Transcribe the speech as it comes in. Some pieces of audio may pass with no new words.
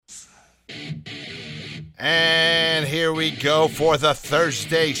here we go for the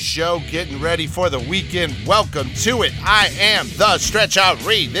Thursday show, getting ready for the weekend. Welcome to it. I am the Stretch Out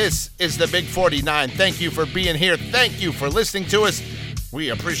Reed. This is the Big 49. Thank you for being here. Thank you for listening to us.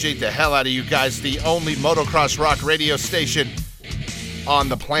 We appreciate the hell out of you guys, the only motocross rock radio station on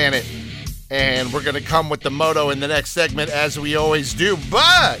the planet. And we're going to come with the moto in the next segment as we always do.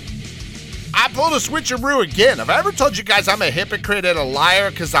 But I pulled a switcheroo again. Have I ever told you guys I'm a hypocrite and a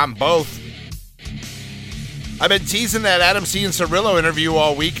liar? Because I'm both. I've been teasing that Adam C. and Cirillo interview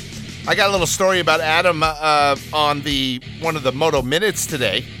all week. I got a little story about Adam on one of the Moto Minutes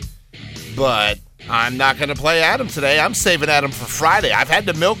today, but I'm not going to play Adam today. I'm saving Adam for Friday. I've had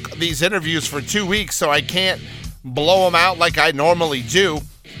to milk these interviews for 2 weeks, so I can't blow them out like I normally do.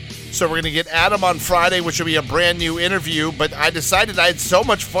 So we're going to get Adam on Friday, which will be a brand new interview, but I decided I had so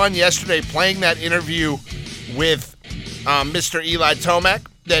much fun yesterday playing that interview with Mr. Eli Tomac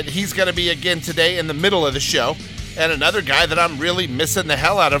that he's going to be again today in the middle of the show. And another guy that I'm really missing the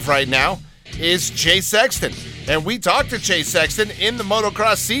hell out of right now is Chase Sexton. And we talked to Chase Sexton in the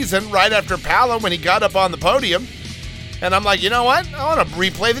motocross season right after Pala when he got up on the podium. And I'm like, you know what? I want to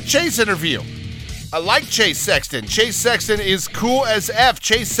replay the Chase interview. I like Chase Sexton. Chase Sexton is cool as F.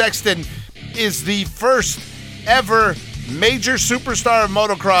 Chase Sexton is the first ever major superstar of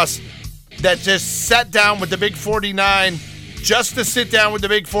motocross that just sat down with the Big 49 just to sit down with the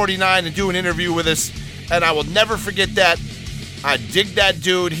Big 49 and do an interview with us, and I will never forget that. I dig that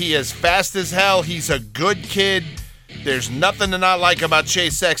dude. He is fast as hell. He's a good kid. There's nothing to not like about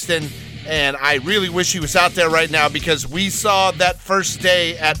Chase Sexton, and I really wish he was out there right now because we saw that first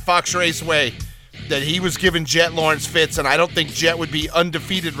day at Fox Raceway that he was giving Jet Lawrence fits, and I don't think Jet would be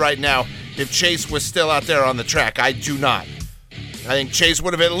undefeated right now if Chase was still out there on the track. I do not. I think Chase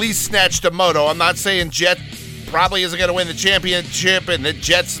would have at least snatched a moto. I'm not saying Jet probably isn't going to win the championship and that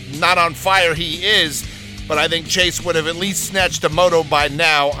Jet's not on fire. He is, but I think Chase would have at least snatched a moto by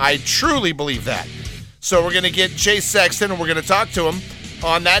now. I truly believe that. So we're going to get Chase Sexton and we're going to talk to him.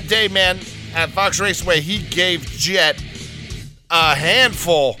 On that day, man, at Fox Raceway, he gave Jet a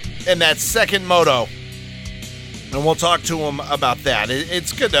handful in that second moto. And we'll talk to him about that.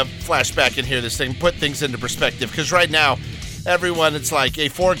 It's good to flash back and hear this thing, put things into perspective, because right now, everyone, it's like a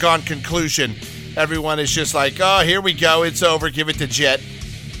foregone conclusion. Everyone is just like, oh, here we go. It's over. Give it to Jet.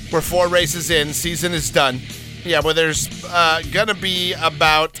 We're 4 races in. Season is done. Yeah, well, there's going to be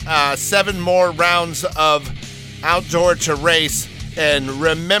about 7 more rounds of outdoor to race. And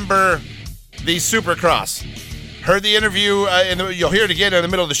remember the Supercross. Heard the interview, you'll hear it again in the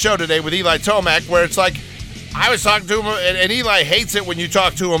middle of the show today with Eli Tomac, where it's like, I was talking to him, and Eli hates it when you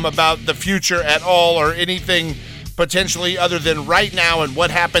talk to him about the future at all or anything potentially other than right now, and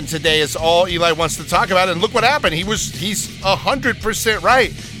what happened today is all Eli wants to talk about. And look what happened. He's 100%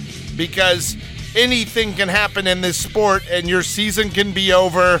 right, because anything can happen in this sport and your season can be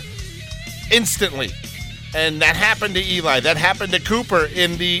over instantly. And that happened to Eli. That happened to Cooper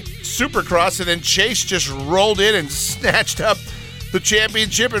in the Supercross, and then Chase just rolled in and snatched up the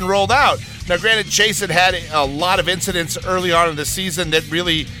championship and rolled out. Now, granted, Chase had a lot of incidents early on in the season that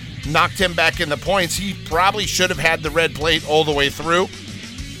really knocked him back in the points. He probably should have had the red plate all the way through,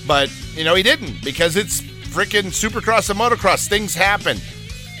 but, he didn't, because it's freaking Supercross and motocross. Things happen.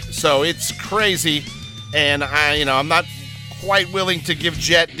 So it's crazy, and I'm not quite willing to give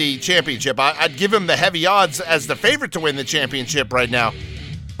Jet the championship. I'd give him the heavy odds as the favorite to win the championship right now,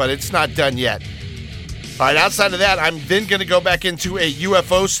 but it's not done yet. All right, outside of that, I'm then going to go back into a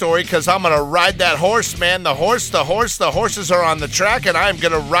UFO story because I'm going to ride that horse, man. The horses are on the track, and I'm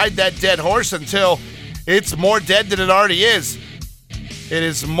going to ride that dead horse until it's more dead than it already is. It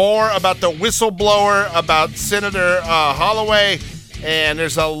is more about the whistleblower, about Senator Holloway, and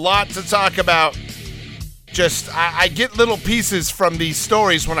there's a lot to talk about. I get little pieces from these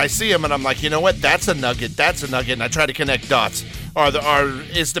stories when I see them, and I'm like, you know what? That's a nugget, and I try to connect dots.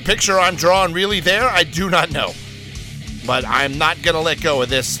 Is the picture I'm drawing really there? I do not know. But I'm not going to let go of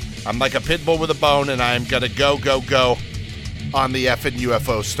this. I'm like a pit bull with a bone, and I'm going to go on the effing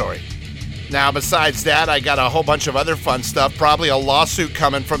UFO story. Now, besides that, I got a whole bunch of other fun stuff. Probably a lawsuit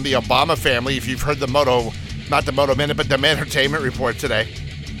coming from the Obama family, if you've heard not the Moto Minute, but the Manertainment Report today.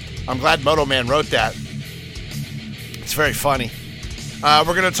 I'm glad Moto Man wrote that. It's very funny. We're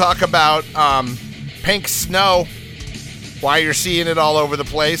going to talk about pink snow, why you're seeing it all over the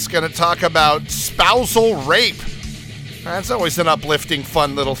place. Going to talk about spousal rape. That's always an uplifting,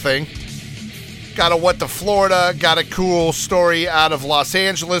 fun little thing. Got a what to Florida. Got a cool story out of Los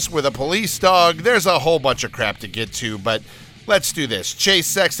Angeles with a police dog. There's a whole bunch of crap to get to, but let's do this. Chase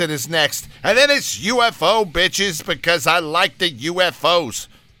Sexton is next. And then it's UFO, bitches, because I like the UFOs.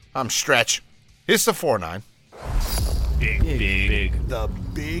 I'm Stretch. It's the 4-9. Big. The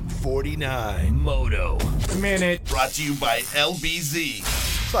Big 49 Moto Minute. Brought to you by LBZ.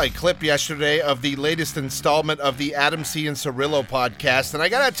 I saw a clip yesterday of the latest installment of the Adam C. and Cirillo podcast, and I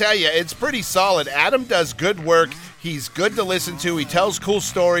gotta tell you, it's pretty solid. Adam does good work. He's good to listen to. He tells cool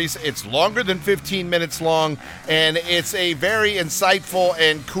stories. It's longer than 15 minutes long, and it's a very insightful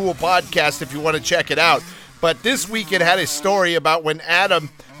and cool podcast if you want to check it out. But this week it had a story about when Adam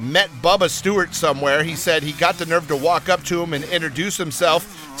met Bubba Stewart somewhere. He said he got the nerve to walk up to him and introduce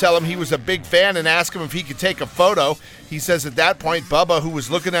himself, tell him he was a big fan, and ask him if he could take a photo. He says at that point, Bubba, who was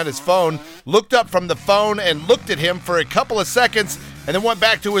looking at his phone, looked up from the phone and looked at him for a couple of seconds and then went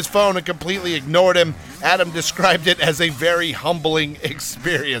back to his phone and completely ignored him. Adam described it as a very humbling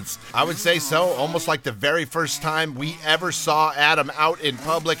experience. I would say so, almost like the very first time we ever saw Adam out in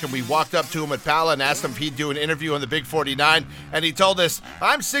public, and we walked up to him at Pala and asked him if he'd do an interview on the Big 49, and he told us,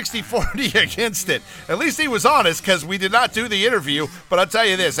 I'm 60-40 against it. At least he was honest, because we did not do the interview, but I'll tell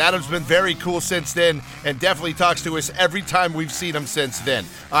you this, Adam's been very cool since then, and definitely talks to us every time we've seen him since then.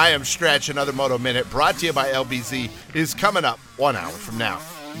 I am Stretch. Another Moto Minute, brought to you by LBZ, is coming up 1 hour from now.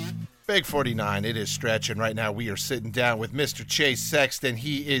 Big 49, it is Stretch, and right now we are sitting down with Mr. Chase Sexton.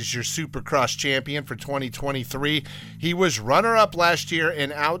 He is your Supercross champion for 2023. He was runner-up last year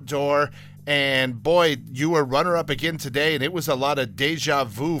in outdoor, and boy, you were runner-up again today, and it was a lot of deja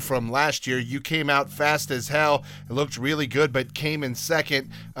vu from last year. You came out fast as hell. It looked really good, but came in second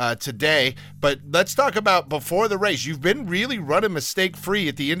today. But let's talk about before the race. You've been really running mistake-free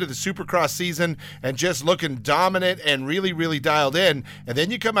at the end of the Supercross season and just looking dominant and really, really dialed in. And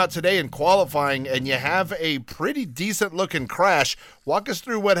then you come out today in qualifying, and you have a pretty decent-looking crash. Walk us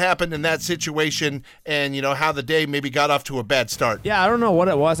through what happened in that situation and, you know, how the day maybe got off to a bad start. Yeah, I don't know what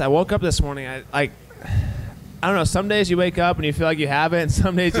it was. I woke up this morning. I don't know. Some days you wake up and you feel like you have it, and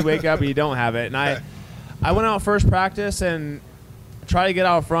some days you wake up and you don't have it. And I went out first practice and tried to get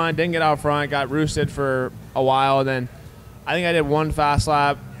out front. Didn't get out front. Got roosted for a while. And then I think I did one fast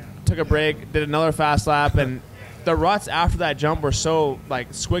lap, took a break, did another fast lap, and the ruts after that jump were so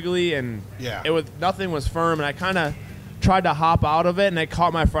like squiggly, and nothing was firm. And I kind of tried to hop out of it, and it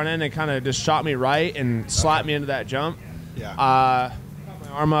caught my front end and kind of just shot me right and slapped me into that jump. Yeah. Got my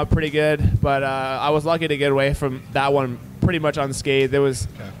arm up pretty good, but I was lucky to get away from that one pretty much unscathed. It was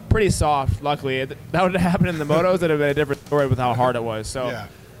pretty soft, luckily. That would have happened in the motos. It would have been a different story with how hard it was. So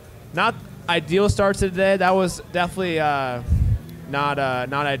not ideal start to today. That was definitely not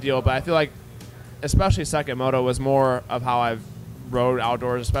ideal, but I feel like especially second moto was more of how I've rode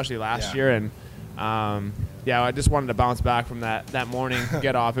outdoors, especially last year. And I just wanted to bounce back from that morning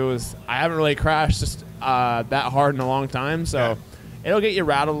get off. I haven't really crashed just that hard in a long time, so it'll get you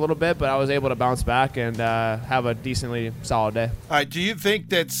rattled a little bit, but I was able to bounce back and have a decently solid day. All right, do you think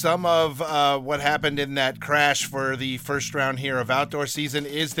that some of what happened in that crash for the first round here of outdoor season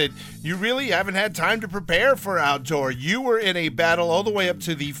is that you really haven't had time to prepare for outdoor? You were in a battle all the way up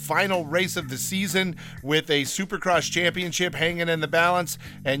to the final race of the season with a Supercross championship hanging in the balance,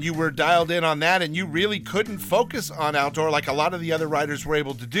 and you were dialed in on that, and you really couldn't focus on outdoor like a lot of the other riders were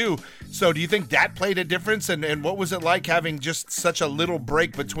able to do. So do you think that played a difference, and what was it like having just such a little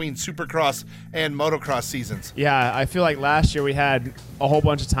break between Supercross and motocross seasons? Yeah, I feel like last year we had a whole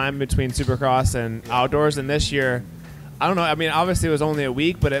bunch of time between Supercross and outdoors, and this year, I don't know. I mean, obviously it was only a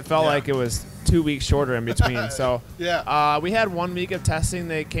week, but it felt like it was 2 weeks shorter in between. So we had 1 week of testing.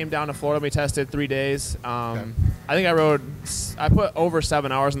 They came down to Florida. We tested 3 days. I think I put over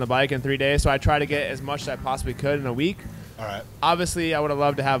 7 hours on the bike in 3 days, so I tried to get as much as I possibly could in a week. All right. Obviously, I would have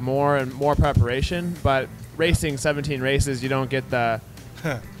loved to have more preparation, but racing 17 races, you don't get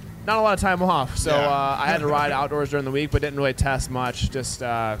not a lot of time off. So I had to ride outdoors during the week, but didn't really test much. Just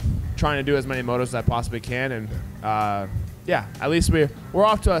trying to do as many motos as I possibly can, and at least we're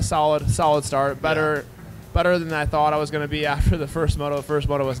off to a solid start. Better than I thought I was going to be after the first moto. The first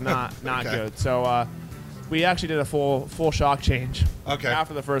moto was not good. So we actually did a full shock change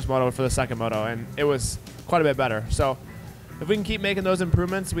after the first moto for the second moto, and it was quite a bit better. So if we can keep making those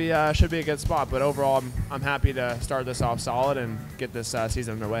improvements, we should be a good spot. But overall, I'm happy to start this off solid and get this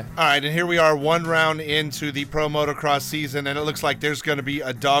season underway. All right, and here we are 1 round into the pro motocross season, and it looks like there's going to be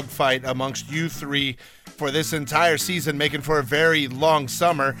a dogfight amongst you three for this entire season, making for a very long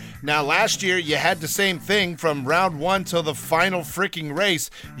summer. Now, last year, you had the same thing from round 1 till the final freaking race.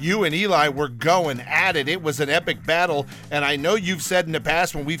 You and Eli were going at it. It was an epic battle, and I know you've said in the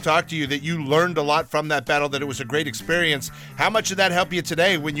past when we've talked to you that you learned a lot from that battle, that it was a great experience. How much did that help you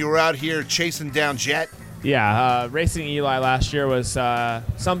today when you were out here chasing down Jet? Yeah, racing Eli last year was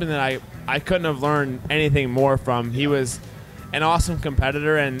something that I couldn't have learned anything more from. He was an awesome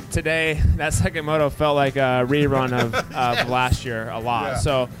competitor, and today that second moto felt like a rerun of last year a lot. Yeah.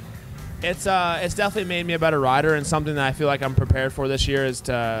 So it's definitely made me a better rider, and something that I feel like I'm prepared for this year is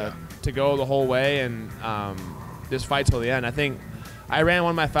to go the whole way and just fight till the end. I think I ran one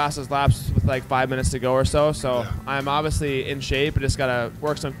of my fastest laps with like 5 minutes to go or so. So I'm obviously in shape. I just gotta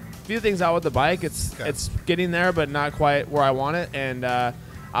work some few things out with the bike. It's getting there, but not quite where I want it. And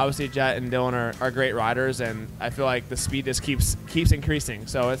obviously Jet and Dylan are great riders, and I feel like the speed just keeps increasing.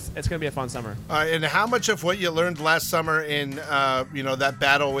 So it's gonna be a fun summer. And how much of what you learned last summer in that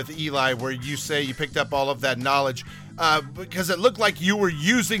battle with Eli, where you say you picked up all of that knowledge, because it looked like you were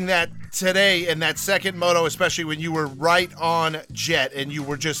using that today in that second moto, especially when you were right on Jet and you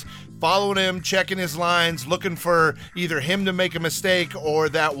were just following him, checking his lines, looking for either him to make a mistake or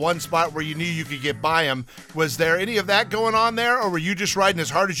that one spot where you knew you could get by him. Was there any of that going on there, or were you just riding as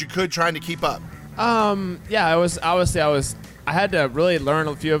hard as you could trying to keep up? Yeah, I had to really learn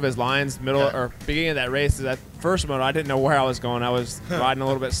a few of his lines or beginning of that race. That first moto, I didn't know where I was going. I was riding a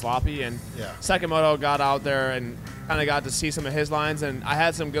little bit sloppy, and second moto got out there and kind of got to see some of his lines, and I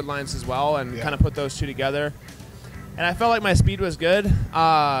had some good lines as well, and kind of put those two together. And I felt like my speed was good.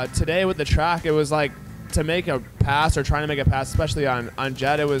 Today with the track, it was like to make a pass or trying to make a pass, especially on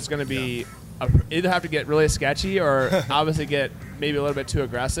Jet, it was going to be either have to get really sketchy or obviously get maybe a little bit too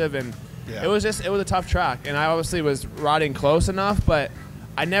aggressive. And it was a tough track. And I obviously was riding close enough, but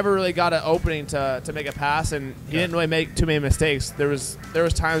I never really got an opening to make a pass, and he didn't really make too many mistakes. There was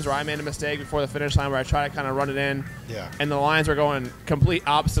times where I made a mistake before the finish line where I tried to kind of run it in, and the lines were going complete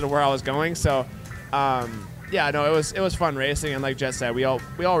opposite of where I was going. So, it was fun racing, and like Jet said, we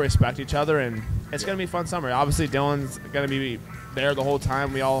all respect each other, and it's gonna be a fun summer. Obviously, Dylan's gonna be there the whole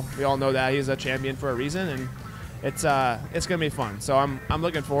time. We all know that he's a champion for a reason, and it's gonna be fun. So I'm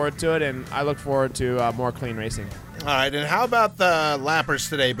looking forward to it, and I look forward to more clean racing. All right, and how about the lappers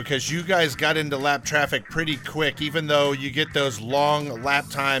today? Because you guys got into lap traffic pretty quick, even though you get those long lap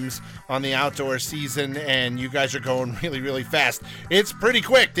times on the outdoor season, and you guys are going really, really fast. It's pretty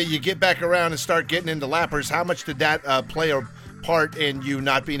quick that you get back around and start getting into lappers. How much did that play a part in you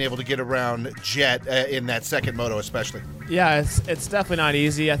not being able to get around Jet in that second moto especially? Yeah, it's definitely not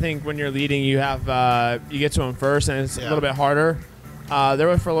easy. I think when you're leading, you have you get to him first, and it's a little bit harder. There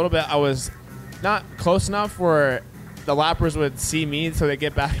was for a little bit I was not close enough where the lappers would see me, so they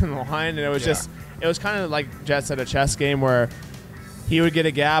get back in the line, and it was it was kind of like Jet said, a chess game where he would get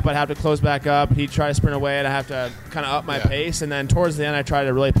a gap, I'd have to close back up, he'd try to sprint away, and I'd have to kind of up my pace, and then towards the end I tried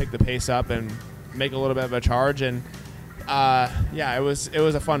to really pick the pace up and make a little bit of a charge, and it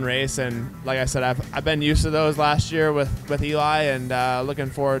was a fun race, and like I said, I've been used to those last year with Eli, and looking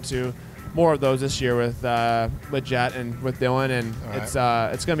forward to more of those this year with Jet and with Dylan, and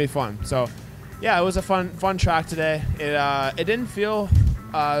it's gonna be fun. So yeah, it was a fun track today. It didn't feel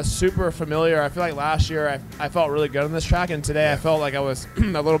super familiar. I feel like last year I felt really good on this track, and today I felt like I was a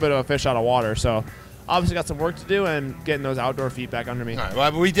little bit of a fish out of water. So obviously got some work to do and getting those outdoor feet back under me. All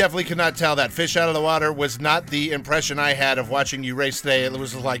right, well, we definitely could not tell. That fish out of the water was not the impression I had of watching you race today. It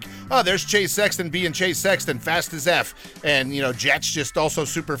was like, oh, there's Chase Sexton being Chase Sexton, fast as F. And, Jet's just also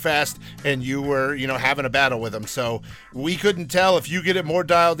super fast, and you were, having a battle with him. So we couldn't tell. If you get it more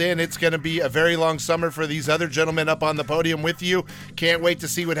dialed in, it's going to be a very long summer for these other gentlemen up on the podium with you. Can't wait to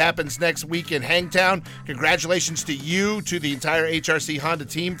see what happens next week in Hangtown. Congratulations to you, to the entire HRC Honda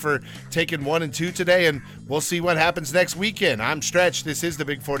team for taking 1 and 2 today. And we'll see what happens next weekend. I'm Stretch. This is the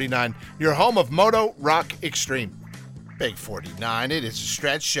Big 49, your home of Moto Rock Extreme. Big 49, it is a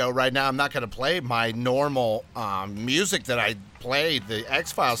Stretch show. Right now, I'm not going to play my normal music that I play, the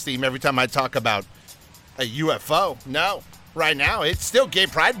X-Files theme, every time I talk about a UFO. No, right now, it's still Gay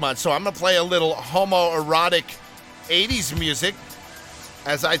Pride Month, so I'm going to play a little homoerotic 80s music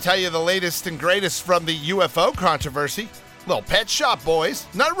as I tell you the latest and greatest from the UFO controversy. Little Pet Shop Boys.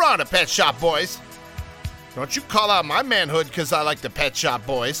 Not wrong to Pet Shop Boys. Don't you call out my manhood because I like the Pet Shop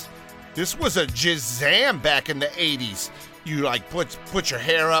Boys. This was a jizam back in the 80s. You put your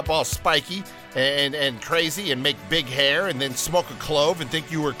hair up all spiky and crazy and make big hair and then smoke a clove and think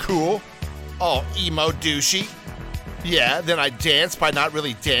you were cool. All emo douchey. Yeah, then I dance by not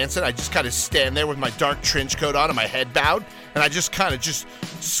really dancing. I just kind of stand there with my dark trench coat on and my head bowed. And I just kind of just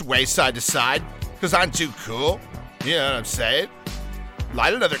sway side to side because I'm too cool. You know what I'm saying?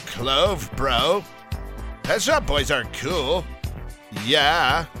 Light another clove, bro. Pet Shop Boys aren't cool.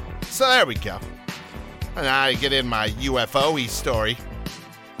 Yeah. So there we go. And now I get in my UFO-y story.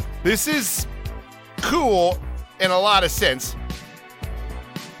 This is cool in a lot of sense.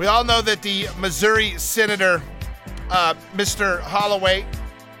 We all know that the Missouri Senator, Mr. Holloway,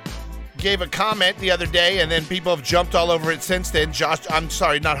 gave a comment the other day, and then people have jumped all over it since then. Josh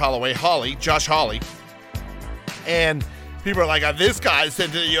Hawley. And people are like, this guy's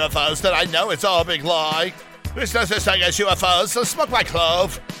into the UFOs, that I know it's all a big lie. There's no such thing as UFOs, so smoke my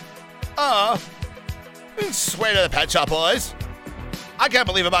clove. Swear to the Pet Shop Boys. I can't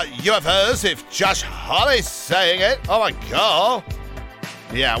believe about UFOs if Josh Hawley's saying it. Oh my God.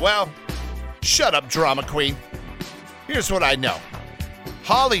 Yeah, well, shut up, drama queen. Here's what I know.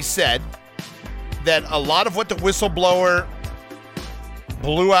 Hawley said that a lot of what the whistleblower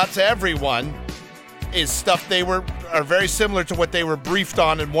blew out to everyone is stuff are very similar to what they were briefed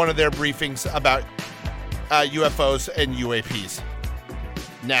on in one of their briefings about UFOs and UAPs.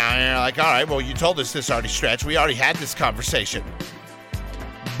 Now, you're like, all right, well, you told us this already, Stretch. We already had this conversation.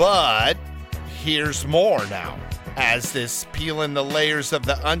 But here's more now. As this peeling the layers of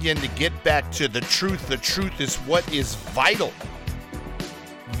the onion to get back to the truth. The truth is what is vital.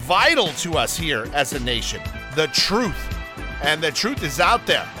 Vital to us here as a nation. The truth. And the truth is out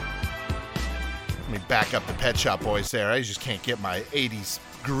there. Let me back up the Pet Shop Boys there. I just can't get my 80s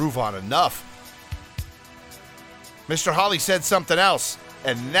groove on enough. Mr. Hawley said something else,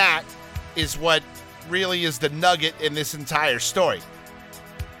 and that is what really is the nugget in this entire story.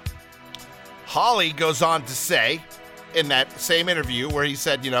 Hawley goes on to say in that same interview where he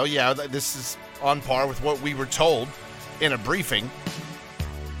said, this is on par with what we were told in a briefing.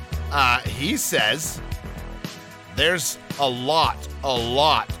 He says there's a lot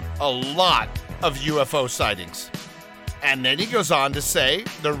of UFO sightings. And then he goes on to say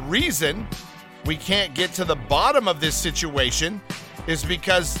the reason we can't get to the bottom of this situation is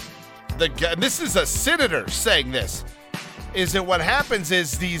because this is a senator saying this, is that what happens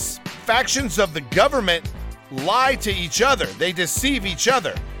is these factions of the government lie to each other. They deceive each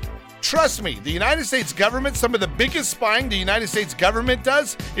other. Trust me, the United States government, some of the biggest spying the United States government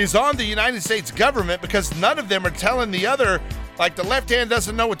does is on the United States government, because none of them are telling the other, like the left hand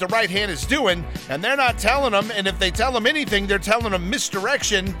doesn't know what the right hand is doing, and they're not telling them, and if they tell them anything, they're telling them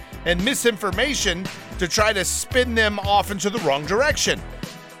misdirection and misinformation to try to spin them off into the wrong direction.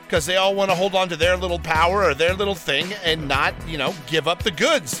 Because they all want to hold on to their little power or their little thing and not, give up the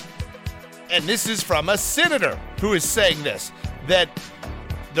goods. And this is from a senator who is saying this, that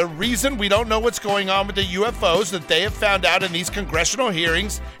the reason we don't know what's going on with the UFOs that they have found out in these congressional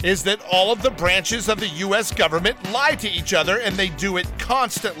hearings is that all of the branches of the U.S. government lie to each other, and they do it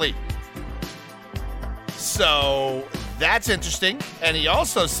constantly. So that's interesting. And he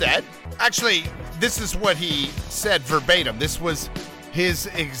also said, actually, this is what he said verbatim. This was his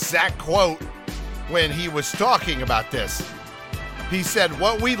exact quote when he was talking about this. He said,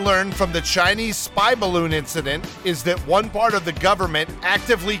 what we learned from the Chinese spy balloon incident is that one part of the government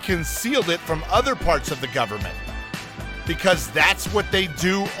actively concealed it from other parts of the government, because that's what they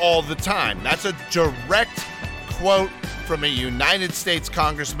do all the time. That's a direct quote from a United States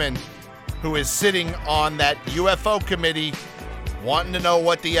congressman who is sitting on that UFO committee wanting to know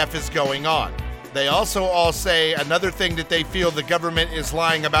what the F is going on. They also all say another thing that they feel the government is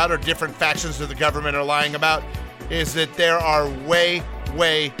lying about, or different factions of the government are lying about, is that there are way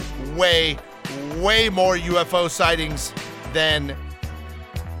more UFO sightings than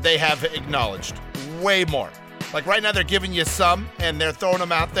they have acknowledged. Way more. Like right now they're giving you some, and they're throwing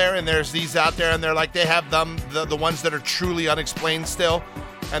them out there, and there's these out there, and they're like, they have them, the ones that are truly unexplained still,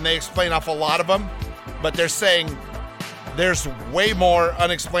 and they explain off a lot of them, but they're saying there's way more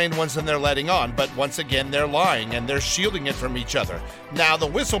unexplained ones than they're letting on. But once again, they're lying, and they're shielding it from each other. Now the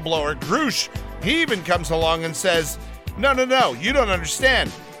whistleblower, Grush, he even comes along and says, no, you don't understand.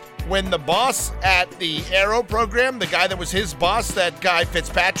 When the boss at the Aero program, the guy that was his boss, that guy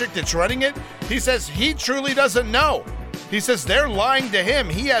Fitzpatrick that's running it, he says he truly doesn't know. He says they're lying to him.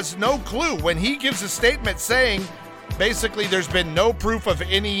 He has no clue. When he gives a statement saying basically there's been no proof of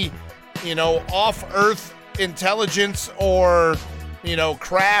any, off-Earth intelligence or,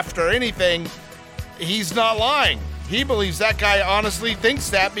 craft or anything, he's not lying. He believes that guy honestly thinks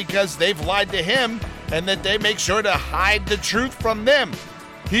that because they've lied to him, and that they make sure to hide the truth from them.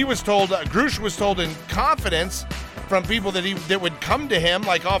 He was told, Grush was told in confidence from people that would come to him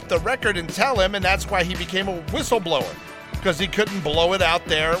like off the record and tell him, and that's why he became a whistleblower, because he couldn't blow it out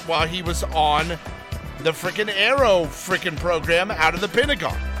there while he was on the freaking Aero freaking program out of the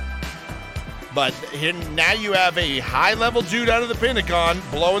Pentagon. But here, now you have a high-level dude out of the Pentagon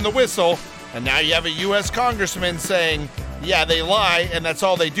blowing the whistle, and now you have a U.S. congressman saying, yeah, they lie, and that's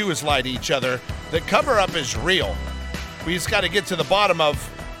all they do is lie to each other. The cover-up is real. We just got to get to the bottom of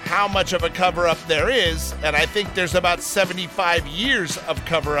how much of a cover-up there is, and I think there's about 75 years of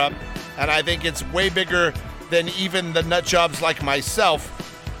cover-up, and I think it's way bigger than even the nut jobs like myself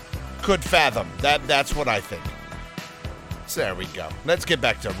could fathom. That's what I think. So there we go. Let's get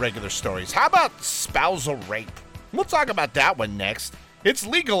back to regular stories. How about spousal rape? We'll talk about that one next. It's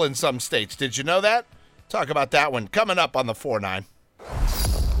legal in some states. Did you know that? Talk about that one coming up on the 4-9.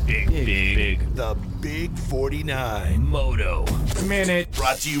 Big. The Big 49 Moto Minute.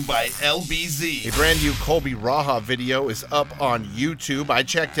 Brought to you by LBZ. A brand new Colby Raha video is up on YouTube. I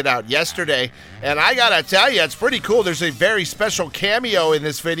checked it out yesterday, and I gotta tell you, it's pretty cool. There's a very special cameo in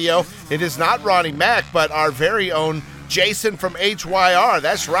this video. It is not Ronnie Mac, but our very own Jason from HYR.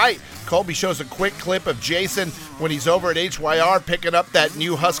 That's right. Colby shows a quick clip of Jason when he's over at HYR picking up that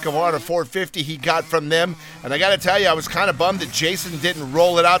new Husqvarna 450 he got from them. And I got to tell you, I was kind of bummed that Jason didn't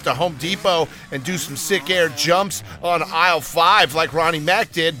roll it out to Home Depot and do some sick air jumps on aisle 5 like Ronnie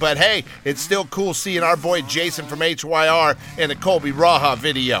Mac did. But hey, it's still cool seeing our boy Jason from HYR in a Colby Raha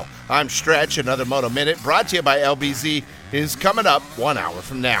video. I'm Stretch. Another Moto Minute brought to you by LBZ is coming up 1 hour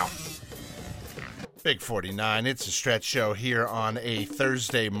from now. Big 49, it's a Stretch show here on a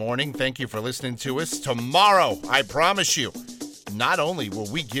Thursday morning. Thank you for listening to us. Tomorrow, I promise you, not only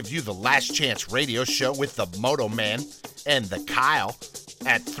will we give you the Last Chance radio show with the Moto Man and the Kyle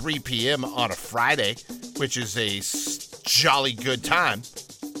at 3 p.m. on a Friday, which is a jolly good time,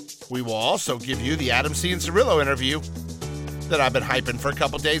 we will also give you the Adam C. and Cirillo interview that I've been hyping for a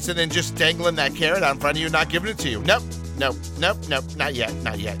couple days and then just dangling that carrot out in front of you and not giving it to you. Nope, not yet.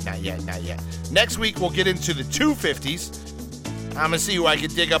 Next week, we'll get into the 250s. I'm going to see who I can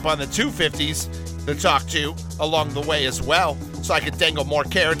dig up on the 250s to talk to along the way as well, so I can dangle more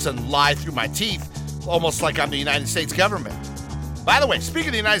carrots and lie through my teeth, almost like I'm the United States government. By the way, speaking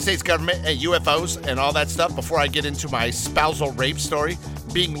of the United States government and UFOs and all that stuff, before I get into my spousal rape story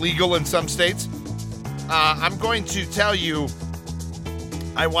being legal in some states, I'm going to tell you,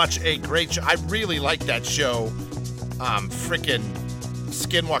 I watch a great show. I really like that show, frickin'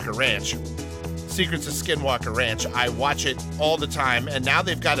 Skinwalker Ranch. Secrets of Skinwalker Ranch. I watch it all the time, and now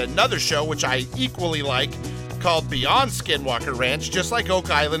they've got another show, which I equally like, called Beyond Skinwalker Ranch, just like Oak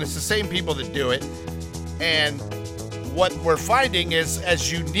Island. It's the same people that do it, and what we're finding is,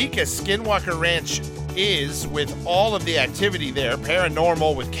 as unique as Skinwalker Ranch is with all of the activity there,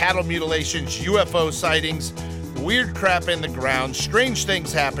 paranormal with cattle mutilations, UFO sightings, weird crap in the ground, strange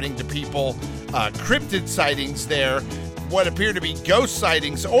things happening to people, cryptid sightings there, what appear to be ghost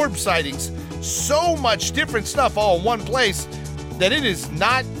sightings, orb sightings, so much different stuff all in one place that it is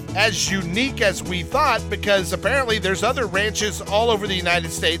not as unique as we thought, because apparently there's other ranches all over the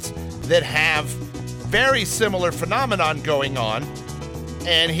United States that have very similar phenomenon going on.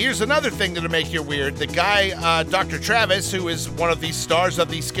 And here's another thing that'll make you weird. The guy, Dr. Travis, who is one of the stars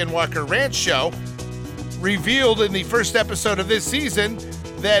of the Skinwalker Ranch show, revealed in the first episode of this season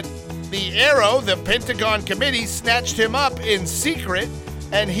that the Arrow, the Pentagon committee, snatched him up in secret,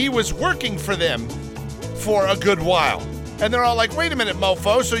 and he was working for them for a good while. And they're all like, wait a minute,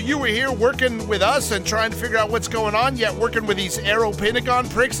 mofo, so you were here working with us and trying to figure out what's going on, yet working with these Arrow Pentagon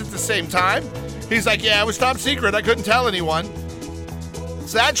pricks at the same time? He's like, yeah, it was top secret. I couldn't tell anyone.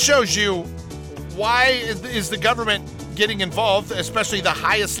 So that shows you why is the government getting involved, especially the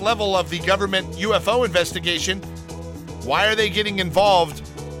highest level of the government UFO investigation. Why are they getting involved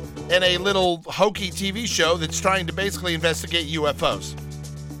in a little hokey TV show that's trying to basically investigate UFOs?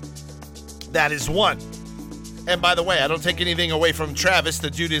 That is one. And by the way, I don't take anything away from Travis. The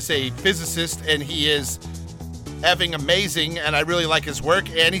dude is a physicist, and he is effing amazing, and I really like his work,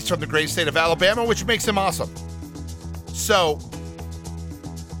 and he's from the great state of Alabama, which makes him awesome. So,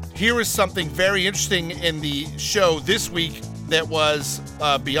 here is something very interesting in the show this week that was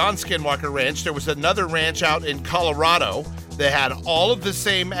beyond Skinwalker Ranch. There was another ranch out in Colorado that had all of the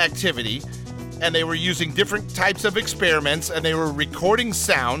same activity, and they were using different types of experiments, and they were recording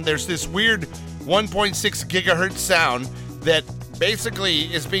sound. There's this weird 1.6 gigahertz sound that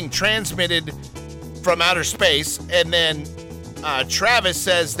basically is being transmitted from outer space, and then Travis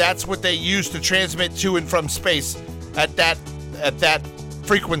says that's what they use to transmit to and from space at that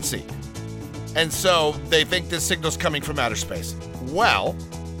frequency. And so they think this signal's coming from outer space. Well,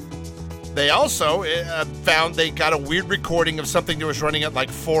 they also found they got a weird recording of something that was running at like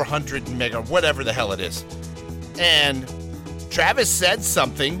 400 mega, whatever the hell it is. And Travis said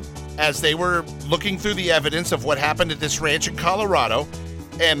something as they were looking through the evidence of what happened at this ranch in Colorado,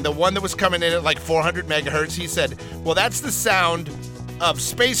 and the one that was coming in at like 400 megahertz, he said, well, that's the sound of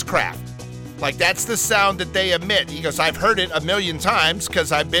spacecraft. Like, that's the sound that they emit. He goes, I've heard it a million times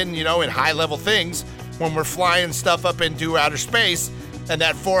because I've been, in high-level things when we're flying stuff up into outer space, and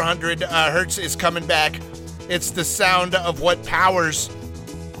that 400 hertz is coming back. It's the sound of what powers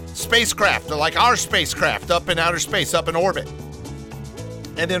spacecraft, like our spacecraft up in outer space, up in orbit.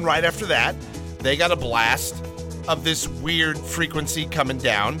 And then right after that, they got a blast of this weird frequency coming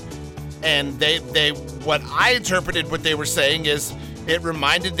down. And they what I interpreted what they were saying is it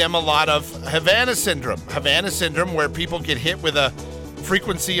reminded them a lot of Havana syndrome. Havana syndrome, where people get hit with a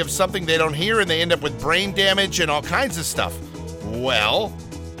frequency of something they don't hear and they end up with brain damage and all kinds of stuff. Well,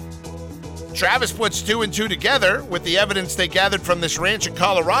 Travis puts 2 and 2 together with the evidence they gathered from this ranch in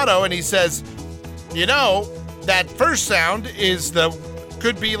Colorado, and he says, that first sound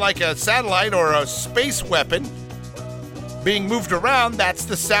could be like a satellite or a space weapon being moved around. That's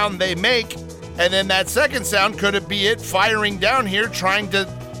the sound they make. And then that second sound could be it firing down here, trying to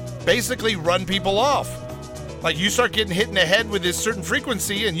basically run people off. Like you start getting hit in the head with this certain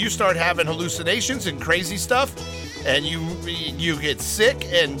frequency and you start having hallucinations and crazy stuff, and you get sick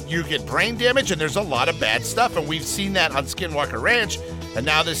and you get brain damage, and there's a lot of bad stuff. And we've seen that on Skinwalker Ranch, and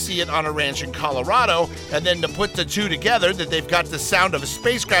now they see it on a ranch in Colorado. And then to put the two together, that they've got the sound of a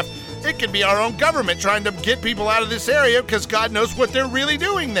spacecraft, it could be our own government trying to get people out of this area because God knows what they're really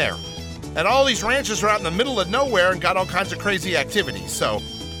doing there. And all these ranches are out in the middle of nowhere and got all kinds of crazy activities. So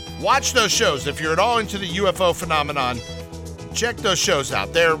watch those shows. If you're at all into the UFO phenomenon, check those shows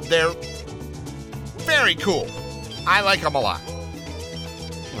out. They're very cool. I like them a lot.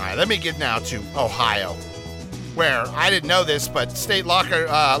 All right, let me get now to Ohio, where I didn't know this, but state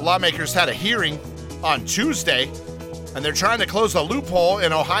lawmakers had a hearing on Tuesday, and they're trying to close a loophole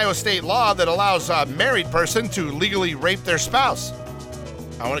in Ohio state law that allows a married person to legally rape their spouse.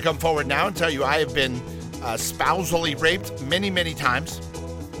 I want to come forward now and tell you I have been spousally raped many, many times.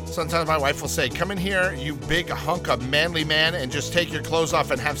 Sometimes my wife will say, "Come in here, you big hunk of manly man, and just take your clothes off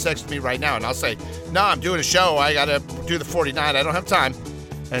and have sex with me right now." And I'll say, "No, I'm doing a show. I got to do the 49. I don't have time."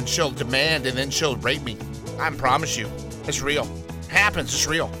 And she'll demand, and then she'll rape me. I promise you, it's real. It happens, it's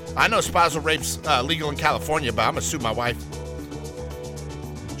real. I know spousal rape's legal in California, but I'm going to sue my wife.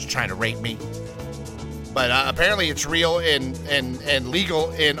 She's trying to rape me. But apparently it's real and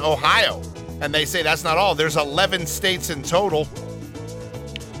legal in Ohio. And they say that's not all. There's 11 states in total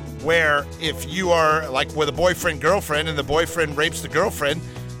where if you are like with a boyfriend-girlfriend and the boyfriend rapes the girlfriend,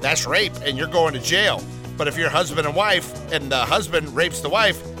 that's rape and you're going to jail. But if you're husband and wife and the husband rapes the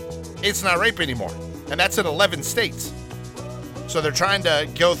wife, it's not rape anymore. And that's in 11 states. So they're trying to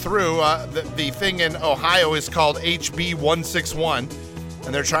go through, the thing in Ohio is called HB 161.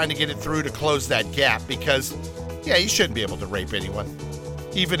 And they're trying to get it through to close that gap because, you shouldn't be able to rape anyone,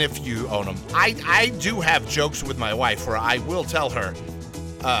 even if you own them. I do have jokes with my wife where I will tell her,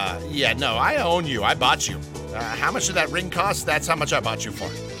 I own you. I bought you. How much did that ring cost? That's how much I bought you for.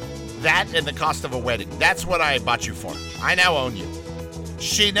 That and the cost of a wedding. That's what I bought you for. I now own you.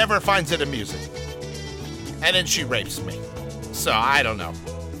 She never finds it amusing. And then she rapes me. So I don't know.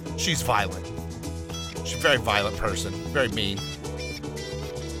 She's violent. She's a very violent person. Very mean.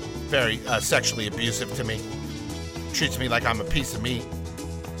 Very sexually abusive to me. Treats me like I'm a piece of meat.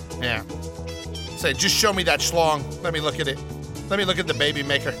 Yeah. Say, just show me that schlong. Let me look at it. Let me look at the baby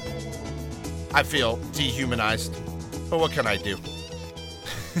maker. I feel dehumanized. But what can I do?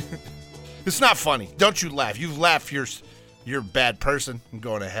 It's not funny. Don't you laugh. You laugh, you're a bad person. I'm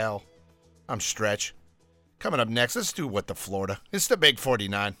going to hell. I'm Stretch. Coming up next, let's do What the Florida. It's the Big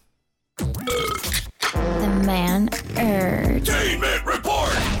 49. The Manertainment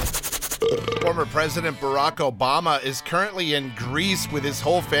Report. Former President Barack Obama is currently in Greece with his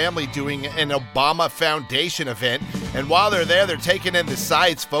whole family doing an Obama Foundation event. And while they're there, they're taking in the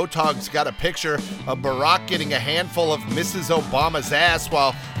sights. Photog's got a picture of Barack getting a handful of Mrs. Obama's ass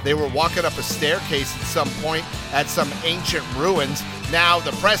while they were walking up a staircase at some point at some ancient ruins. Now,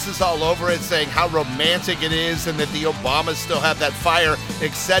 the press is all over it saying how romantic it is and that the Obamas still have that fire,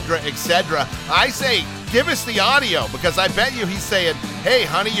 etc., etc. I say, give us the audio, because I bet you he's saying, "Hey,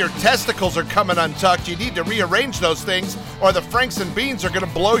 honey, your testicles are coming untucked. You need to rearrange those things or the Franks and Beans are going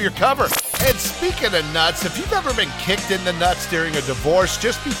to blow your cover." And speaking of nuts, if you've ever been kicked in the nuts during a divorce,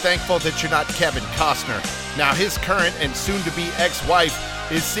 just be thankful that you're not Kevin Costner. Now, his current and soon-to-be ex-wife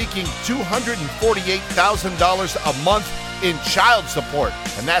is seeking $248,000 a month in child support.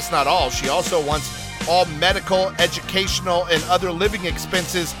 And that's not all. She also wants all medical, educational, and other living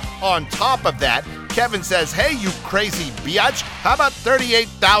expenses on top of that. Kevin says, "Hey, you crazy biatch, how about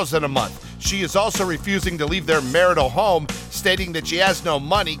 $38,000 a month?" She is also refusing to leave their marital home, stating that she has no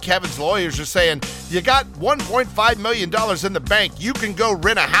money. Kevin's lawyers are saying, "You got $1.5 million in the bank. You can go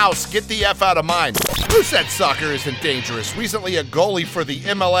rent a house. Get the F out of mine." Who said soccer isn't dangerous? Recently, a goalie for the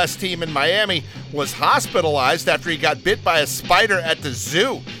MLS team in Miami was hospitalized after he got bit by a spider at the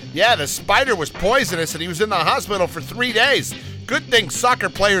zoo. Yeah, the spider was poisonous and he was in the hospital for 3 days. Good thing soccer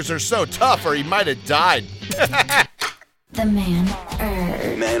players are so tough or he might have died. The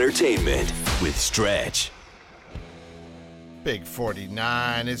Manertainment with Stretch. Big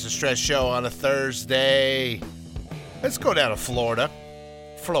 49 is a Stretch show on a Thursday. Let's go down to Florida.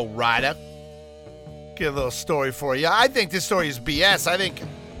 Florida. Get a little story for you. I think this story is BS. I think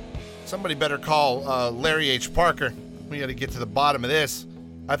somebody better call Larry H. Parker. We got to get to the bottom of this.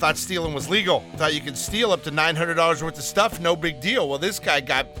 I thought stealing was legal. I thought you could steal up to $900 worth of stuff, no big deal. Well, this guy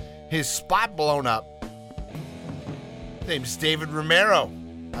got his spot blown up. His name's David Romero.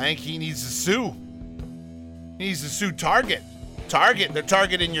 I think he needs to sue. He needs to sue Target. Target, they're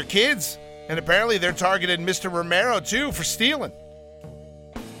targeting your kids. And apparently they're targeting Mr. Romero, too, for stealing.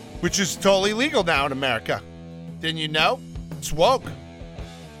 Which is totally legal now in America. Didn't you know? It's woke.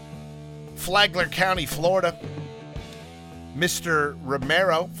 Flagler County, Florida. Mr.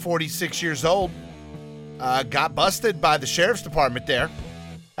 Romero, 46 years old, got busted by the sheriff's department there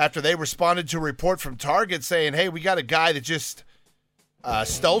after they responded to a report from Target saying, hey, we got a guy that just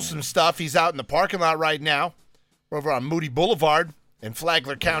stole some stuff. He's out in the parking lot right now. We're over on Moody Boulevard in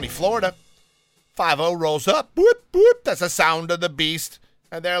Flagler County, Florida. 5-0 rolls up. Whoop, whoop. That's the sound of the beast.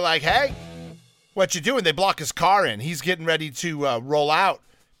 And they're like, hey, what you doing? They block his car in. He's getting ready to roll out.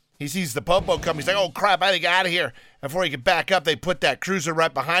 He sees the popo come. He's like, oh, crap, I got to get out of here. And before he could back up, they put that cruiser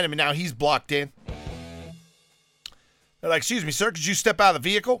right behind him, and now he's blocked in. They're like, excuse me, sir, could you step out of the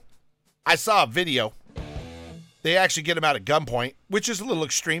vehicle? I saw a video. They actually get him out at gunpoint, which is a little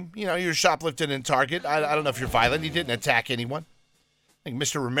extreme. You know, you're shoplifting in Target. I don't know if you're violent. He didn't attack anyone. I think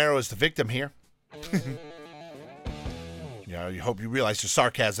Mr. Romero is the victim here. Yeah, I hope you realize the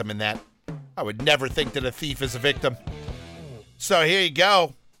sarcasm in that. I would never think that a thief is a victim. So here you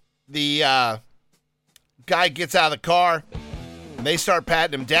go. The guy gets out of the car, and they start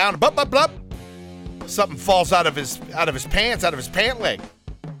patting him down. Blup, blup, blup. Something falls out of his pants, out of his pant leg.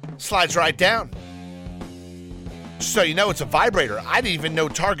 Slides right down. So you know it's a vibrator. I didn't even know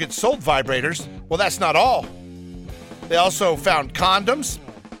Target sold vibrators. Well, that's not all. They also found condoms,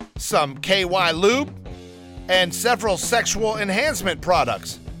 some KY lube, and several sexual enhancement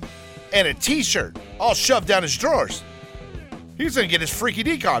products, and a t-shirt all shoved down his drawers. He's going to get his freaky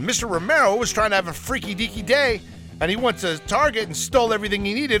deek on. Mr. Romero was trying to have a freaky deaky day, and he went to Target and stole everything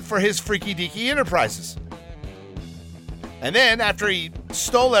he needed for his freaky deaky enterprises. And then, after he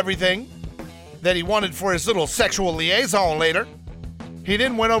stole everything that he wanted for his little sexual liaison later, he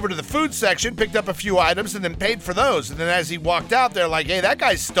then went over to the food section, picked up a few items, and then paid for those. And then as he walked out, they're like, hey, that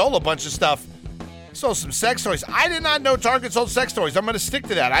guy stole a bunch of stuff. Stole some sex toys. I did not know Target sold sex toys. I'm going to stick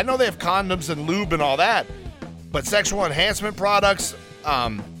to that. I know they have condoms and lube and all that. But sexual enhancement products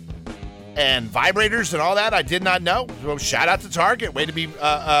and vibrators and all that, I did not know. Well, shout out to Target. Way to be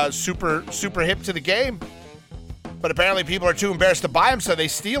super hip to the game. But apparently people are too embarrassed to buy them, so they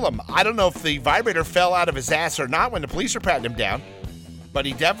steal them. I don't know if the vibrator fell out of his ass or not when the police are patting him down. But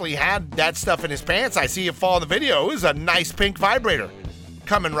he definitely had that stuff in his pants. I see it fall in the video. It was a nice pink vibrator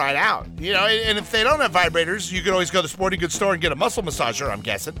coming right out. You know, and if they don't have vibrators, you can always go to the sporting goods store and get a muscle massager, I'm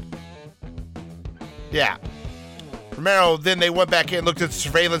guessing. Yeah. Romero, then they went back in, looked at the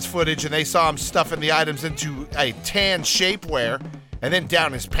surveillance footage, and they saw him stuffing the items into a tan shapewear and then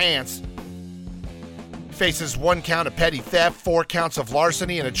down his pants. Faces 1 count of petty theft, 4 counts of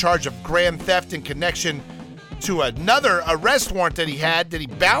larceny, and a charge of grand theft in connection to another arrest warrant that he had that he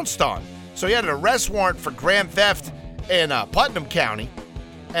bounced on. So he had an arrest warrant for grand theft in Putnam County,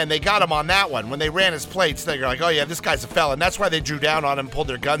 and they got him on that one. When they ran his plates, they were like, oh yeah, this guy's a felon. That's why they drew down on him, pulled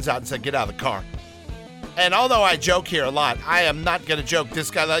their guns out, and said, get out of the car. And although I joke here a lot, I am not going to joke.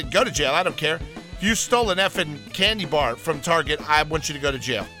 This guy, like, go to jail. I don't care. If you stole an effing candy bar from Target, I want you to go to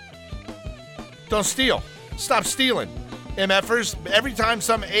jail. Don't steal. Stop stealing. MFers, every time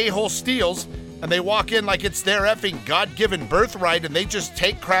some a-hole steals and they walk in like it's their effing God-given birthright and they just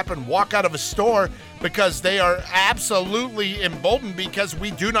take crap and walk out of a store because they are absolutely emboldened because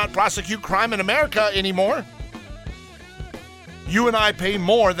we do not prosecute crime in America anymore. You and I pay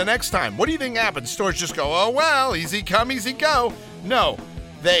more the next time. What do you think happens? Stores just go, oh, well, easy come, easy go. No,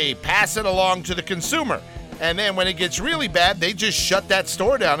 they pass it along to the consumer. And then when it gets really bad, they just shut that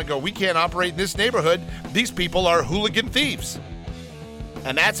store down and go, we can't operate in this neighborhood. These people are hooligan thieves.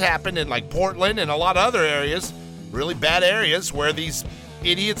 And that's happened in like Portland and a lot of other areas, really bad areas where these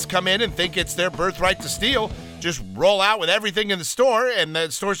idiots come in and think it's their birthright to steal, just roll out with everything in the store, and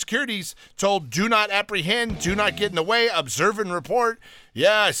the store security's told, do not apprehend, do not get in the way, observe and report.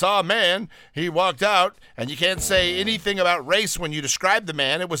 Yeah, I saw a man. He walked out, and you can't say anything about race when you describe the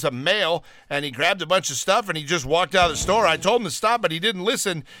man. It was a male, and he grabbed a bunch of stuff, and he just walked out of the store. I told him to stop, but he didn't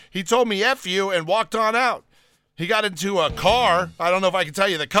listen. He told me F you and walked on out. He got into a car. I don't know if I can tell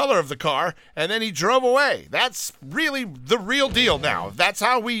you the color of the car. And then he drove away. That's really the real deal now. That's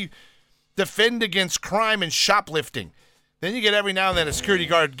how we defend against crime and shoplifting. Then you get every now and then a security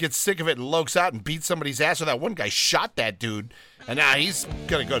guard gets sick of it and lokes out and beats somebody's ass. So that one guy shot that dude. And now he's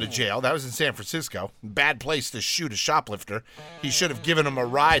going to go to jail. That was in San Francisco. Bad place to shoot a shoplifter. He should have given him a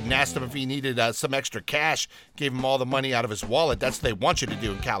ride and asked him if he needed some extra cash. Gave him all the money out of his wallet. That's what they want you to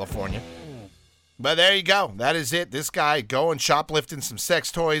do in California. But there you go. That is it. This guy going shoplifting some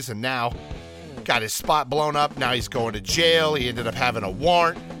sex toys and now got his spot blown up. Now he's going to jail. He ended up having a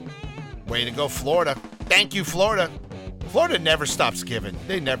warrant. Way to go, Florida. Thank you, Florida. Florida never stops giving.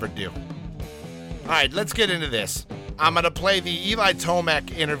 They never do. All right, let's get into this. I'm going to play the Eli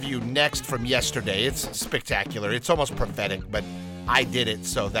Tomac interview next from yesterday. It's spectacular. It's almost prophetic, but I did it,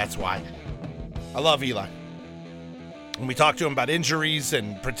 so that's why. I love Eli. And we talked to him about injuries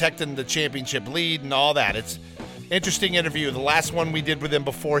and protecting the championship lead and all that. It's an interesting interview. The last one we did with him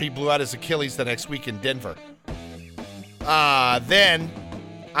before he blew out his Achilles the next week in Denver. Then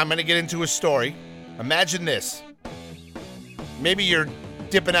I'm going to get into a story. Imagine this. Maybe you're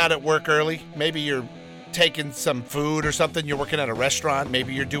dipping out at work early. Maybe you're taking some food or something. You're working at a restaurant.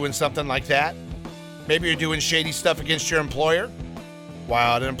 Maybe you're doing something like that. Maybe you're doing shady stuff against your employer.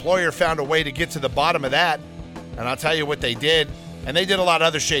 Well, an employer found a way to get to the bottom of that. And I'll tell you what they did. And they did a lot of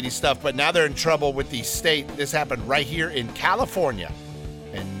other shady stuff, but now they're in trouble with the state. This happened right here in California.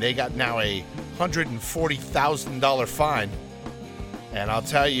 And they got now a $140,000 fine. And I'll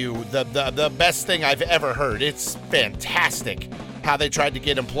tell you, the best thing I've ever heard. It's fantastic how they tried to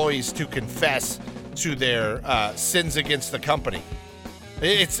get employees to confess to their sins against the company.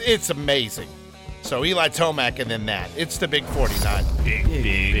 It's amazing. So Eli Tomac and then that. It's the Big 49.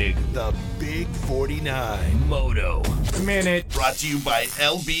 Big. The Big 49 Moto Minute. Brought to you by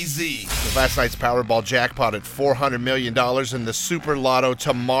LBZ. The last night's Powerball jackpot at $400 million and the Super Lotto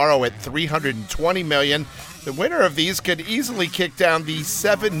tomorrow at $320 million. The winner of these could easily kick down the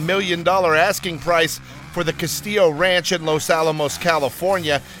 $7 million asking price for the Castillo Ranch in Los Alamos,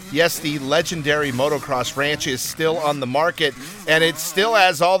 California. Yes, the legendary motocross ranch is still on the market, and it still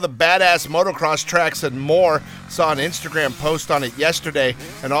has all the badass motocross tracks and more. Saw an Instagram post on it yesterday,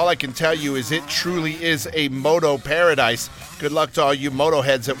 and all I can tell you is it truly is a moto paradise. Good luck to all you moto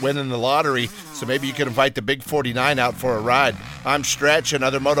heads that win in the lottery, so maybe you can invite the Big 49 out for a ride. I'm Stretch.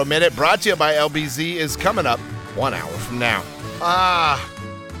 Another Moto Minute brought to you by LBZ is coming up 1 hour from now.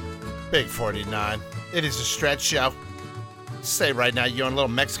 Big 49. It is a Stretch show. Say right now you're in a little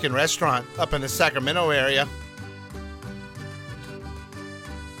Mexican restaurant up in the Sacramento area.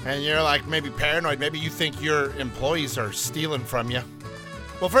 And you're like maybe paranoid. Maybe you think your employees are stealing from you.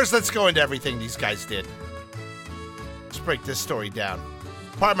 Well, first let's go into everything these guys did. Let's break this story down.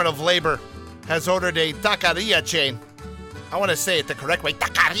 Department of Labor has ordered a taqueria chain. I want to say it the correct way.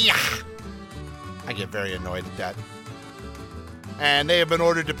 Taqueria. I get very annoyed at that. And they have been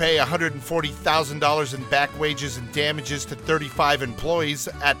ordered to pay $140,000 in back wages and damages to 35 employees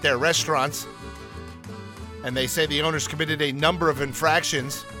at their restaurants. And they say the owners committed a number of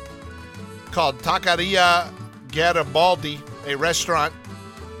infractions called Taqueria Garibaldi, a restaurant.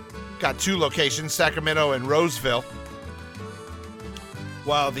 Got 2 locations, Sacramento and Roseville.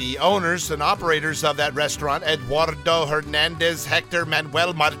 While the owners and operators of that restaurant, Eduardo Hernandez, Hector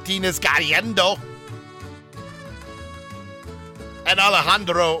Manuel Martinez Gariendo, and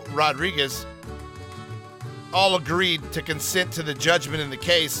Alejandro Rodriguez, all agreed to consent to the judgment in the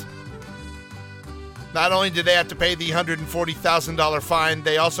case. Not only did they have to pay the $140,000 fine,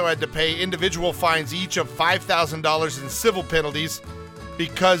 they also had to pay individual fines each of $5,000 in civil penalties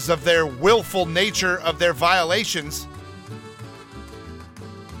because of their willful nature of their violations.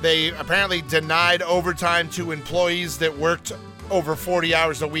 They apparently denied overtime to employees that worked over 40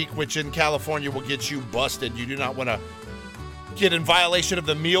 hours a week, which in California will get you busted. You do not want to get in violation of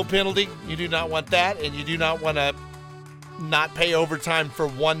the meal penalty. You do not want that, and you do not want to not pay overtime for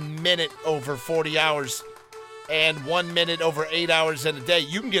 1 minute over 40 hours and 1 minute over 8 hours in a day.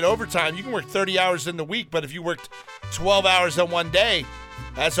 You can get overtime. You can work 30 hours in the week, but if you worked 12 hours in one day,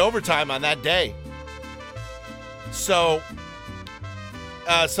 that's overtime on that day. So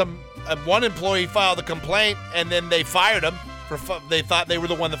one employee filed a complaint, and then they fired him. They thought they were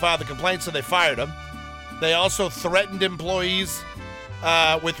the one that filed the complaint, so they fired him. They also threatened employees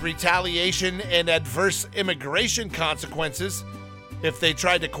with retaliation and adverse immigration consequences if they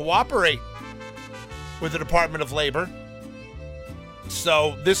tried to cooperate with the Department of Labor.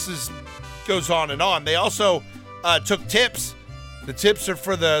 So this goes on and on. They also took tips. The tips are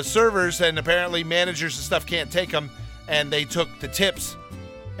for the servers, and apparently managers and stuff can't take them, and they took the tips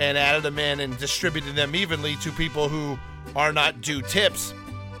and added them in and distributed them evenly to people who are not due tips.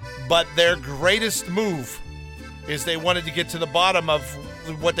 But their greatest move is they wanted to get to the bottom of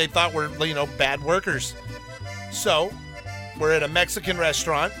what they thought were, bad workers. So we're at a Mexican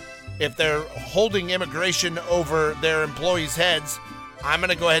restaurant. If they're holding immigration over their employees' heads, I'm going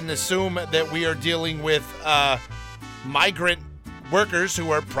to go ahead and assume that we are dealing with migrant workers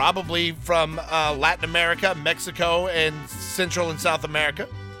who are probably from Latin America, Mexico, and Central and South America.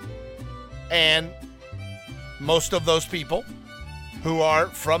 And most of those people who are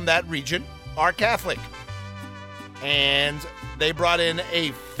from that region are Catholic. And they brought in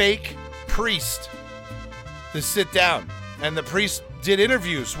a fake priest to sit down. And the priest did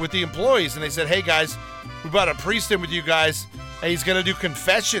interviews with the employees. And they said, hey, guys, we brought a priest in with you guys, and he's going to do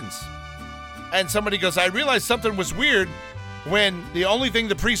confessions. And somebody goes, I realized something was weird when the only thing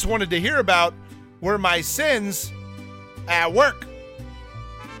the priest wanted to hear about were my sins at work.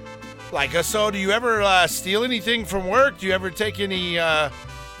 Like, so do you ever steal anything from work? Do you ever take any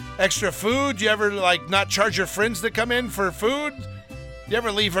extra food? Do you ever, not charge your friends that come in for food? Do you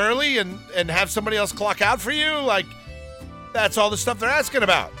ever leave early and have somebody else clock out for you? That's all the stuff they're asking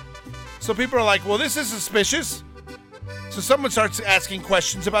about. So people are like, well, this is suspicious. So someone starts asking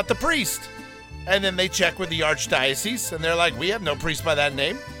questions about the priest. And then they check with the archdiocese, and they're like, we have no priest by that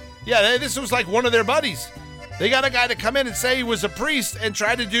name. Yeah, this was like one of their buddies. They got a guy to come in and say he was a priest and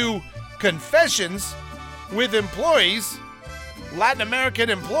try to do confessions with employees, Latin American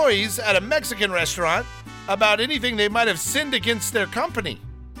employees at a Mexican restaurant about anything they might have sinned against their company.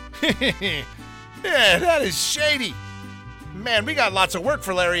 Yeah, that is shady. Man, we got lots of work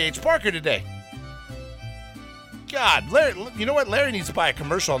for Larry H. Parker today. God, Larry, you know what? Larry needs to buy a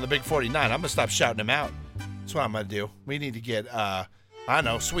commercial on the Big 49. I'm going to stop shouting him out. That's what I'm going to do. We need to get,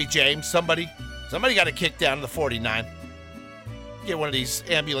 Sweet James, somebody got to kick down to the 49. Get one of these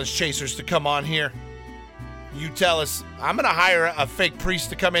ambulance chasers to come on here. You tell us. I'm going to hire a fake priest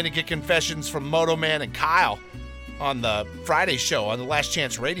to come in and get confessions from Moto Man and Kyle on the Friday show on the Last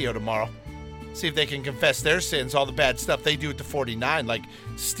Chance Radio tomorrow. See if they can confess their sins, all the bad stuff they do at the 49, like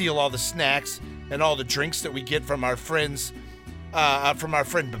steal all the snacks and all the drinks that we get from our friends, from our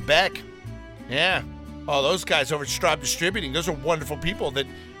friend Bebek. Yeah, all those guys over at Straub Distributing, those are wonderful people that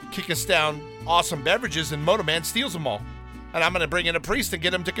kick us down awesome beverages, and Moto Man steals them all. And I'm going to bring in a priest and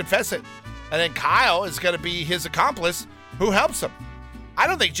get him to confess it. And then Kyle is going to be his accomplice who helps him. I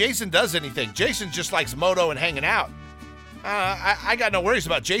don't think Jason does anything. Jason just likes moto and hanging out. I got no worries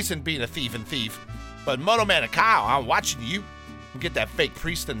about Jason being a thief. But Moto Man and Kyle, I'm watching you. We'll get that fake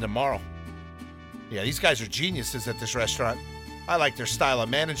priest in tomorrow. Yeah, these guys are geniuses at this restaurant. I like their style of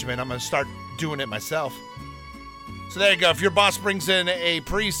management. I'm going to start doing it myself. So there you go. If your boss brings in a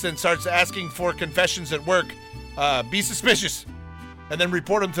priest and starts asking for confessions at work, be suspicious. And then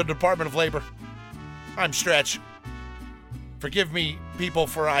report them to the Department of Labor. I'm Stretch. Forgive me, people,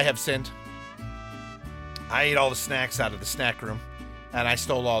 for I have sinned. I ate all the snacks out of the snack room, and I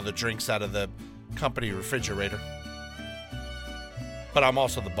stole all the drinks out of the company refrigerator. But I'm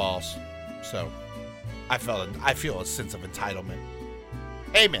also the boss, so I feel a sense of entitlement.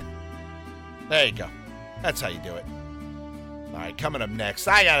 Amen. There you go. That's how you do it. All right, coming up next,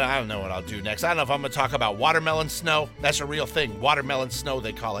 I don't know what I'll do next. I don't know if I'm going to talk about watermelon snow. That's a real thing. Watermelon snow,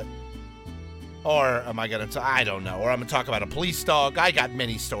 they call it. Or am I going to, I don't know. Or I'm going to talk about a police dog. I got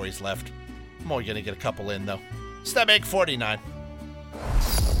many stories left. I'm only going to get a couple in, though. It's the Big 49.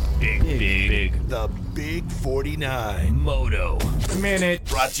 Big. The Big 49 Moto Minute.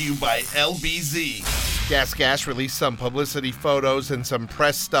 Brought to you by LBZ. Gas released some publicity photos and some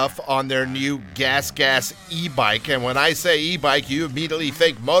press stuff on their new Gas e-bike. And when I say e-bike, you immediately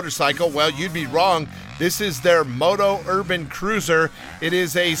think motorcycle. Well, you'd be wrong. This is their Moto Urban Cruiser. It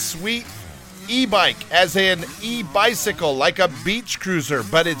is a sweet e-bike, as in e-bicycle, like a beach cruiser,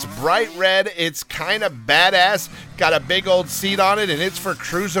 but it's bright red. It's kind of badass. Got a big old seat on it, and it's for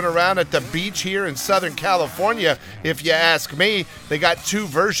cruising around at the beach here in Southern California, if you ask me. They got two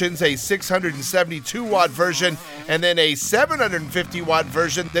versions, a 672-watt version and then a 750-watt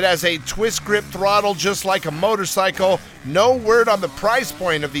version that has a twist grip throttle just like a motorcycle. No word on the price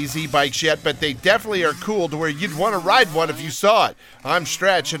point of these e-bikes yet, but they definitely are cool to where you'd want to ride one if you saw it. I'm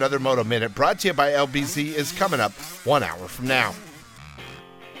Stretch. Another Moto Minute brought to you by LBZ is coming up 1 hour from now.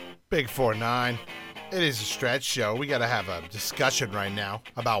 Big 49. It is a Stretch show. We got to have a discussion right now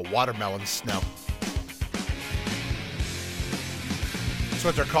about watermelon snow. That's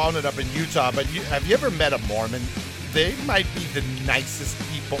what they're calling it up in Utah. But have you ever met a Mormon? They might be the nicest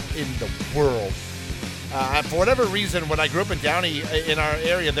people in the world. For whatever reason, when I grew up in Downey, in our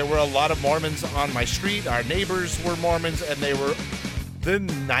area, there were a lot of Mormons on my street. Our neighbors were Mormons, and they were the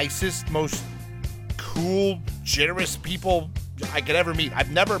nicest, most cool, generous people I could ever meet.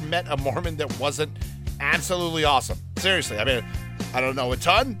 I've never met a Mormon that wasn't absolutely awesome. Seriously, I mean, I don't know a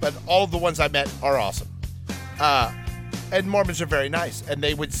ton, but all of the ones I met are awesome. And Mormons are very nice. And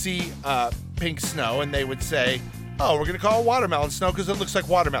they would see pink snow, and they would say, oh, we're going to call it watermelon snow because it looks like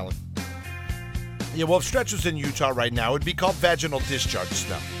watermelon. Yeah, well, if Stretch was in Utah right now, it would be called vaginal discharge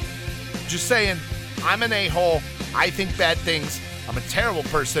snow. Just saying, I'm an a-hole. I think bad things. I'm a terrible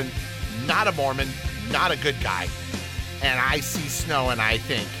person, not a Mormon, not a good guy. And I see snow and I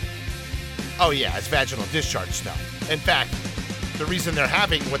think, oh yeah, it's vaginal discharge snow. In fact, the reason they're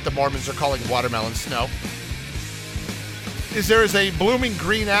having what the Mormons are calling watermelon snow is there is a blooming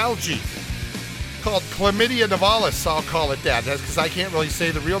green algae called Chlamydia nivalis. I'll call it that. That's because I can't really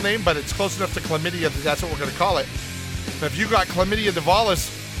say the real name, but it's close enough to chlamydia that that's what we're going to call it. If you got Chlamydia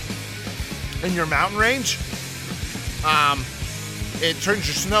nivalis in your mountain range, it turns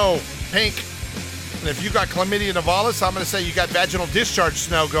your snow pink. And if you got Chlamydia nivalis, I'm going to say you got vaginal discharge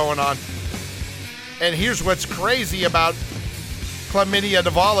snow going on. And here's what's crazy about Chlamydia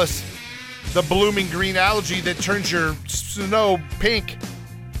nivalis, the blooming green algae that turns your snow pink.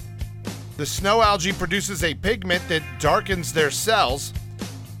 The snow algae produces a pigment that darkens their cells,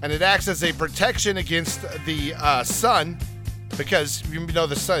 and it acts as a protection against the sun, because you know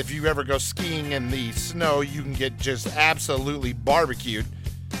the sun, if you ever go skiing in the snow, you can get just absolutely barbecued.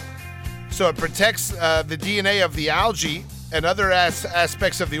 So it protects the DNA of the algae and other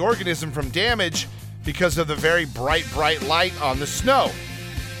aspects of the organism from damage because of the very bright light on the snow.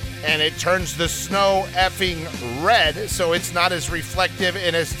 And it turns the snow effing red, so it's not as reflective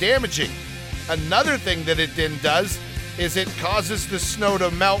and as damaging. Another thing that it then does is it causes the snow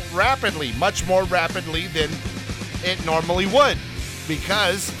to melt rapidly, much more rapidly than it normally would,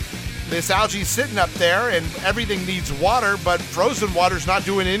 because this algae's sitting up there and everything needs water, but frozen water's not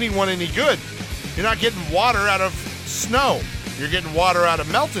doing anyone any good. You're not getting water out of snow. You're getting water out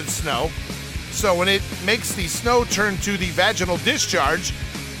of melted snow. So when it makes the snow turn to the vaginal discharge,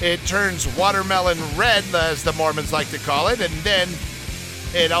 it turns watermelon red, as the Mormons like to call it, and then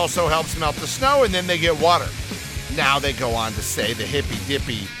it also helps melt the snow, and then they get water. Now they go on to say, the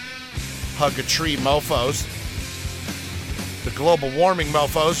hippy-dippy hug-a-tree mofos, the global warming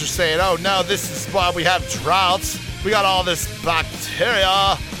mofos are saying, oh no, this is why we have droughts. We got all this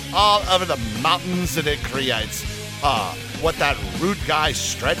bacteria all over the mountains, and it creates what that rude guy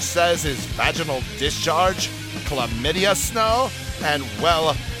Stretch says is vaginal discharge, chlamydia snow, and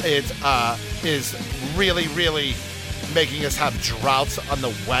well, it is really, really making us have droughts on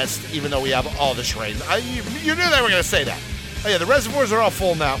the west, even though we have all this rain. You knew they were going to say that. Oh yeah, the reservoirs are all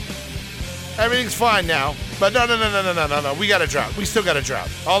full now. Everything's fine now. But no. We got a drought. We still got a drought.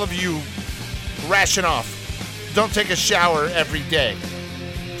 All of you, ration off. Don't take a shower every day.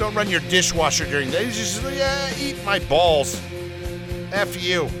 Don't run your dishwasher during the day. Just eat my balls. F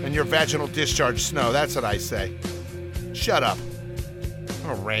you and your vaginal discharge snow. That's what I say. Shut up. It's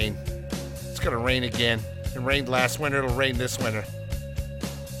gonna rain. It's gonna rain again. It rained last winter. It'll rain this winter.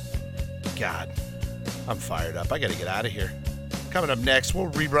 God, I'm fired up. I gotta get out of here. Coming up next,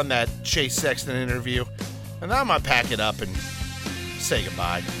 we'll rerun that Chase Sexton interview. And then I'm gonna pack it up and say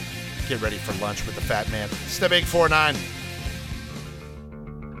goodbye. Get ready for lunch with the fat man. It's the Big 4-9.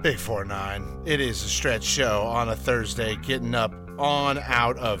 Big 4-9. It is a Stretch show on a Thursday. Getting up on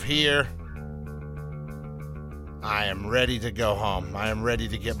out of here. I am ready to go home. I am ready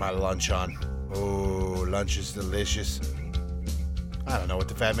to get my lunch on. Oh, lunch is delicious. I don't know what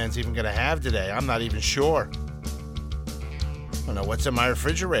the fat man's even going to have today. I'm not even sure. I don't know what's in my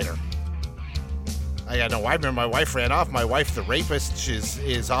refrigerator. I got no wife. Remember, my wife ran off. My wife, the rapist,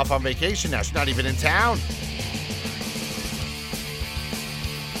 is off on vacation now. She's not even in town.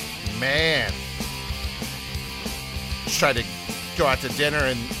 Man. She tried to go out to dinner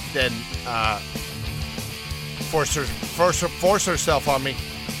and then force herself on me.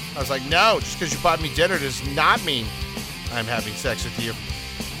 I was like, no, just because you bought me dinner does not mean I'm having sex with you.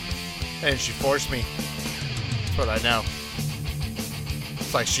 And she forced me. That's what I know.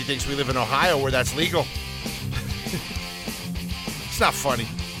 It's like she thinks we live in Ohio where that's legal. It's not funny.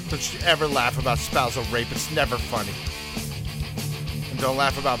 Don't you ever laugh about spousal rape. It's never funny. And don't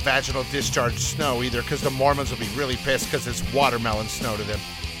laugh about vaginal discharge snow either, because the Mormons will be really pissed because it's watermelon snow to them.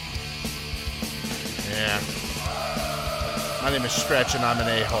 Yeah. My name is Stretch, and I'm an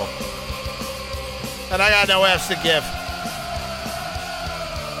a-hole. And I got no F's to give.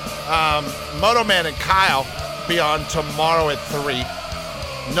 Moto Man and Kyle be on tomorrow at 3.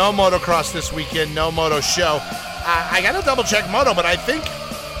 No motocross this weekend. No moto show. I got to double check moto, but I think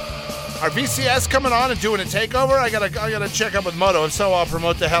Are VCS coming on and doing a takeover? I gotta check up with Moto, and so I'll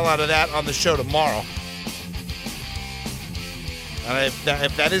promote the hell out of that on the show tomorrow. And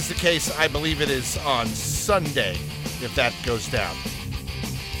if that is the case, I believe it is on Sunday, if that goes down.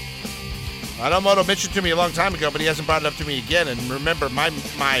 I know Moto mentioned to me a long time ago, but he hasn't brought it up to me again. And remember, my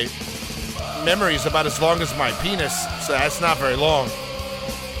memory is about as long as my penis, so that's not very long.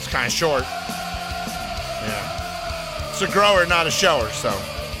 It's kind of short. Yeah. It's a grower, not a shower, so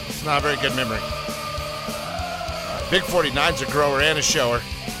it's not a very good memory. Big 49's a grower and a shower.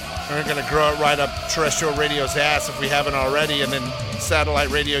 We're going to grow it right up terrestrial radio's ass if we haven't already, and then satellite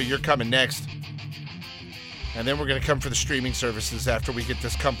radio, you're coming next. And then we're going to come for the streaming services after we get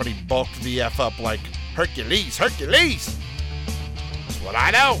this company bulked the F up like Hercules. Hercules! That's what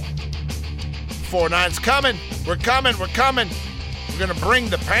I know. 49's coming. We're coming. We're coming. We're going to bring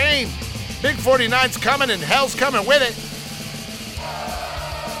the pain. Big 49's coming, and hell's coming with it.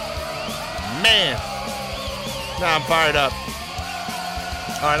 Man. Now I'm fired up.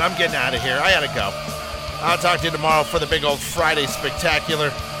 All right, I'm getting out of here. I got to go. I'll talk to you tomorrow for the big old Friday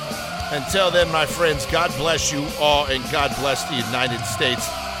Spectacular. Until then, my friends, God bless you all, and God bless the United States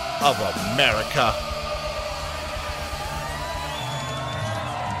of America.